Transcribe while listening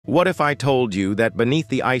What if I told you that beneath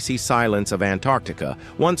the icy silence of Antarctica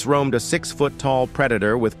once roamed a 6-foot-tall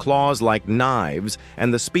predator with claws like knives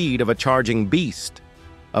and the speed of a charging beast?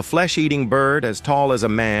 A flesh-eating bird as tall as a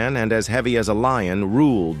man and as heavy as a lion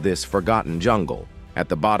ruled this forgotten jungle at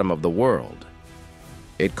the bottom of the world.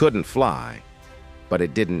 It couldn't fly, but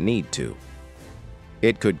it didn't need to.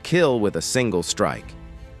 It could kill with a single strike.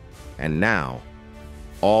 And now,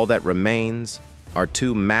 all that remains are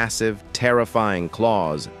 2 massive, terrifying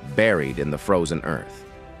claws buried in the frozen earth.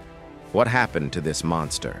 What happened to this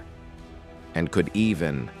monster? And could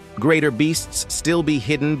even greater beasts still be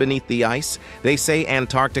hidden beneath the ice? They say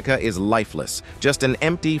Antarctica is lifeless, just an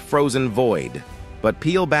empty, frozen void. But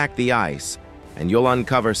peel back the ice, and you'll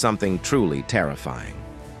uncover something truly terrifying.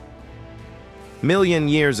 Million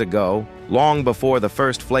years ago, long before the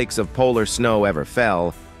first flakes of polar snow ever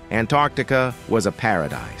fell, Antarctica was a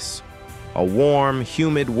paradise. A warm,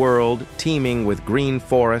 humid world teeming with green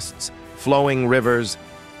forests, flowing rivers,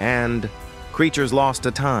 and creatures lost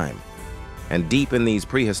to time. And deep in these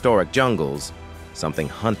prehistoric jungles, something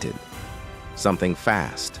hunted. Something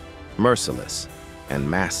fast, merciless, and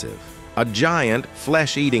massive. A giant,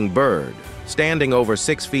 flesh-eating bird, standing over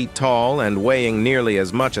 6 feet tall and weighing nearly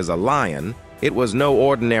as much as a lion. It was no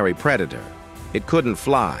ordinary predator. It couldn't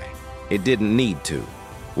fly. It didn't need to.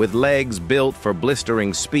 With legs built for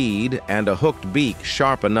blistering speed and a hooked beak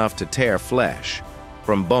sharp enough to tear flesh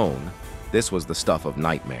from bone, this was the stuff of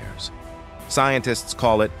nightmares. Scientists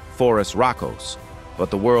call it Forus racos, but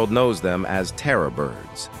the world knows them as terror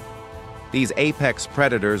birds. These apex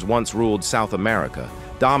predators once ruled South America,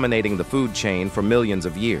 dominating the food chain for millions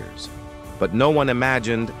of years. But no one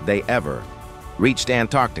imagined they ever reached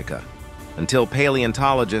Antarctica until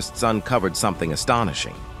paleontologists uncovered something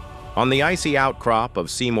astonishing. On the icy outcrop of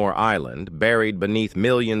Seymour Island, buried beneath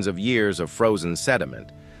millions of years of frozen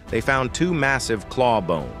sediment, they found 2 massive claw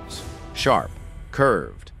bones, sharp,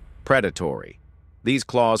 curved, predatory. These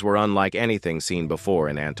claws were unlike anything seen before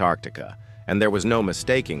in Antarctica, and there was no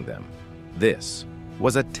mistaking them. This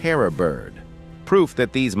was a terror bird, proof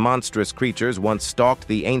that these monstrous creatures once stalked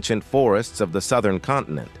the ancient forests of the southern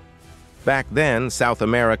continent. Back then, South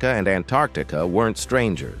America and Antarctica weren't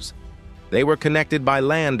strangers. They were connected by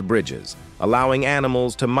land bridges, allowing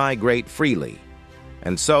animals to migrate freely.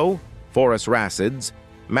 And so, Forus racids,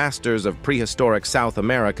 masters of prehistoric South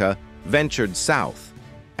America, ventured south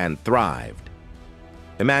and thrived.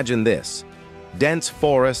 Imagine this: dense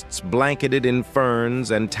forests blanketed in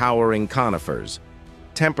ferns and towering conifers,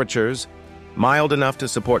 temperatures mild enough to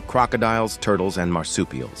support crocodiles, turtles, and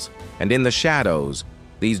marsupials. And in the shadows,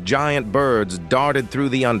 these giant birds darted through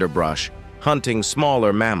the underbrush, hunting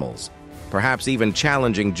smaller mammals, perhaps even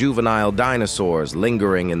challenging juvenile dinosaurs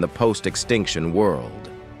lingering in the post-extinction world.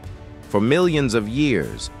 For millions of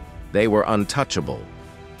years, they were untouchable.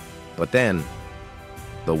 But then,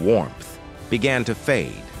 the warmth began to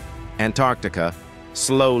fade. Antarctica,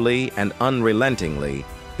 slowly and unrelentingly,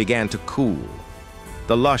 began to cool.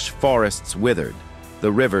 The lush forests withered,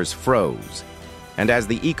 the rivers froze, and as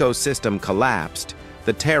the ecosystem collapsed,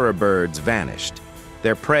 the terror birds vanished.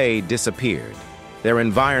 Their prey disappeared. Their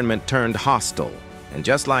environment turned hostile, and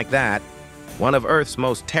just like that, one of Earth's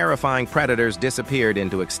most terrifying predators disappeared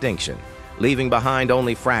into extinction, leaving behind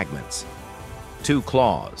only fragments. 2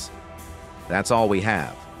 claws. That's all we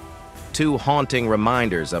have. 2 haunting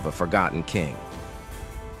reminders of a forgotten king.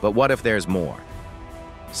 But what if there's more?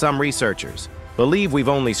 Some researchers believe we've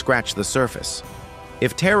only scratched the surface.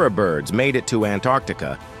 If terror birds made it to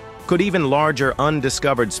Antarctica, could even larger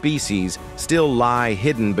undiscovered species still lie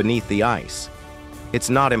hidden beneath the ice? It's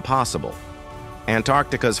not impossible.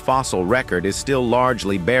 Antarctica's fossil record is still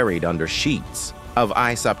largely buried under sheets of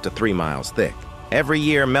ice up to 3 miles thick. Every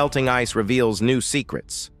year, melting ice reveals new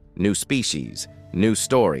secrets, new species, new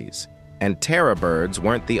stories, and terror birds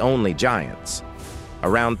weren't the only giants.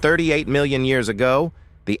 Around 38 million years ago,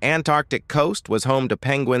 the Antarctic coast was home to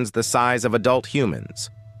penguins the size of adult humans.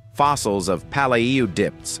 Fossils of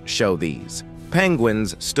Paleontologists show these.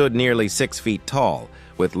 Penguins stood nearly 6 feet tall,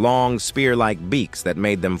 with long spear-like beaks that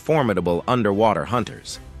made them formidable underwater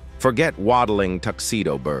hunters. Forget waddling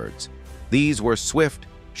tuxedo birds. These were swift,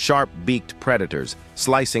 sharp-beaked predators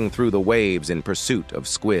slicing through the waves in pursuit of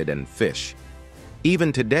squid and fish.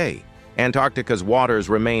 Even today, Antarctica's waters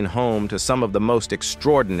remain home to some of the most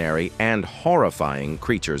extraordinary and horrifying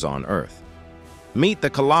creatures on Earth. Meet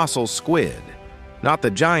the colossal squid. Not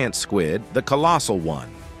the giant squid, the colossal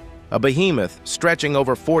one. A behemoth stretching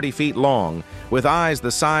over 40 feet long, with eyes the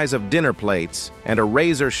size of dinner plates and a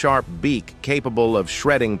razor-sharp beak capable of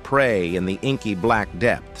shredding prey in the inky black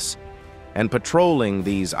depths. And patrolling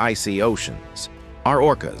these icy oceans are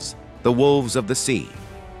orcas, the wolves of the sea.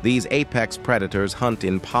 These apex predators hunt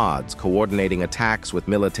in pods, coordinating attacks with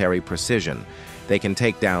military precision. They can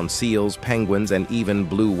take down seals, penguins, and even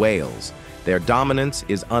blue whales. Their dominance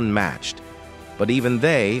is unmatched. But even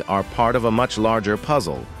they are part of a much larger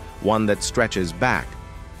puzzle, one that stretches back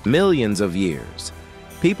millions of years.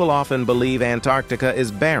 People often believe Antarctica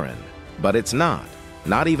is barren, but it's not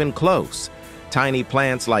even close. Tiny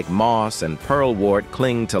plants like moss and pearlwort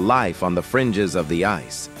cling to life on the fringes of the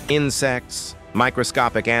ice. Insects,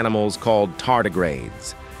 microscopic animals called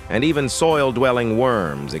tardigrades, and even soil-dwelling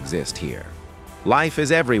worms exist here. Life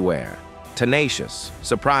is everywhere, tenacious,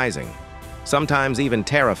 surprising, sometimes even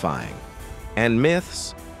terrifying. And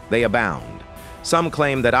myths, they abound. Some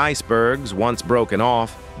claim that icebergs, once broken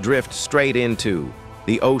off, drift straight into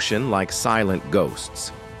the ocean like silent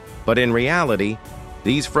ghosts. But in reality,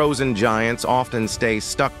 these frozen giants often stay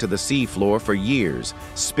stuck to the seafloor for years,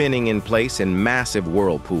 spinning in place in massive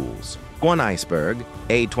whirlpools. One iceberg,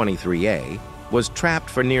 A23A, was trapped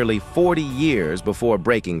for nearly 40 years before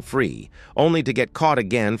breaking free, only to get caught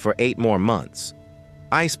again for 8 more months.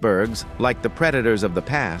 Icebergs, like the predators of the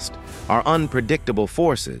past, are unpredictable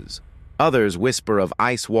forces. Others whisper of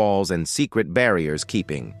ice walls and secret barriers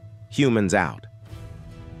keeping humans out.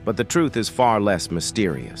 But the truth is far less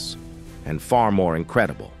mysterious and far more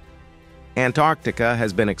incredible. Antarctica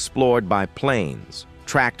has been explored by planes,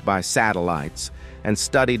 tracked by satellites, and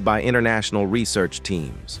studied by international research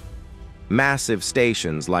teams. Massive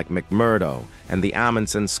stations like McMurdo and the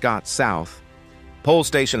Amundsen Scott South pole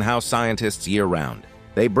station house scientists year-round.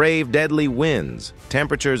 They brave deadly winds,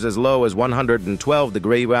 temperatures as low as 112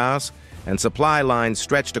 degrees, and supply lines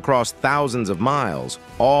stretched across thousands of miles,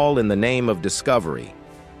 all in the name of discovery.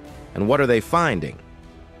 And what are they finding?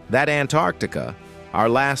 That Antarctica, our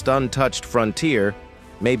last untouched frontier,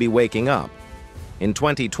 may be waking up. In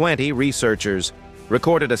 2020, researchers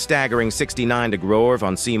recorded a staggering 69 degrees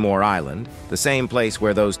on Seymour Island, the same place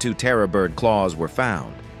where those 2 terror bird claws were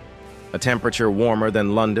found. A temperature warmer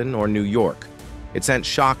than London or New York. It sent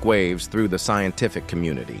shockwaves through the scientific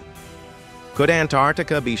community. Could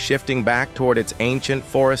Antarctica be shifting back toward its ancient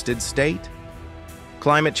forested state?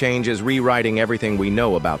 Climate change is rewriting everything we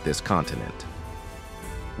know about this continent.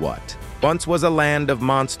 What once was a land of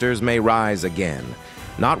monsters may rise again,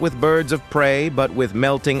 not with birds of prey, but with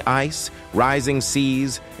melting ice, rising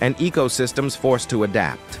seas, and ecosystems forced to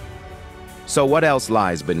adapt. So what else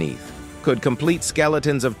lies beneath? Could complete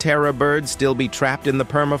skeletons of terror birds still be trapped in the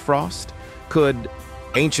permafrost? Could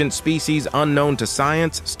ancient species unknown to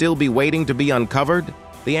science still be waiting to be uncovered?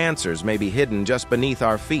 The answers may be hidden just beneath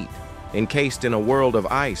our feet, encased in a world of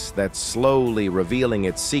ice that's slowly revealing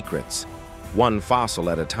its secrets, one fossil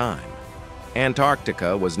at a time.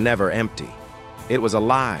 Antarctica was never empty. It was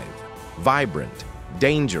alive, vibrant,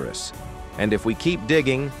 dangerous, and if we keep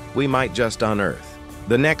digging, we might just unearth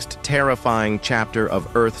the next terrifying chapter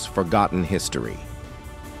of Earth's forgotten history.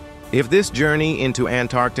 If this journey into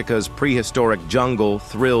Antarctica's prehistoric jungle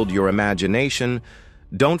thrilled your imagination,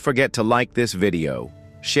 don't forget to like this video,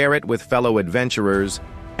 share it with fellow adventurers,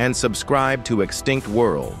 and subscribe to Extinct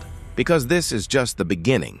World, because this is just the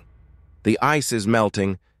beginning. The ice is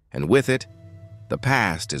melting, and with it, the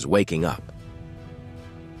past is waking up.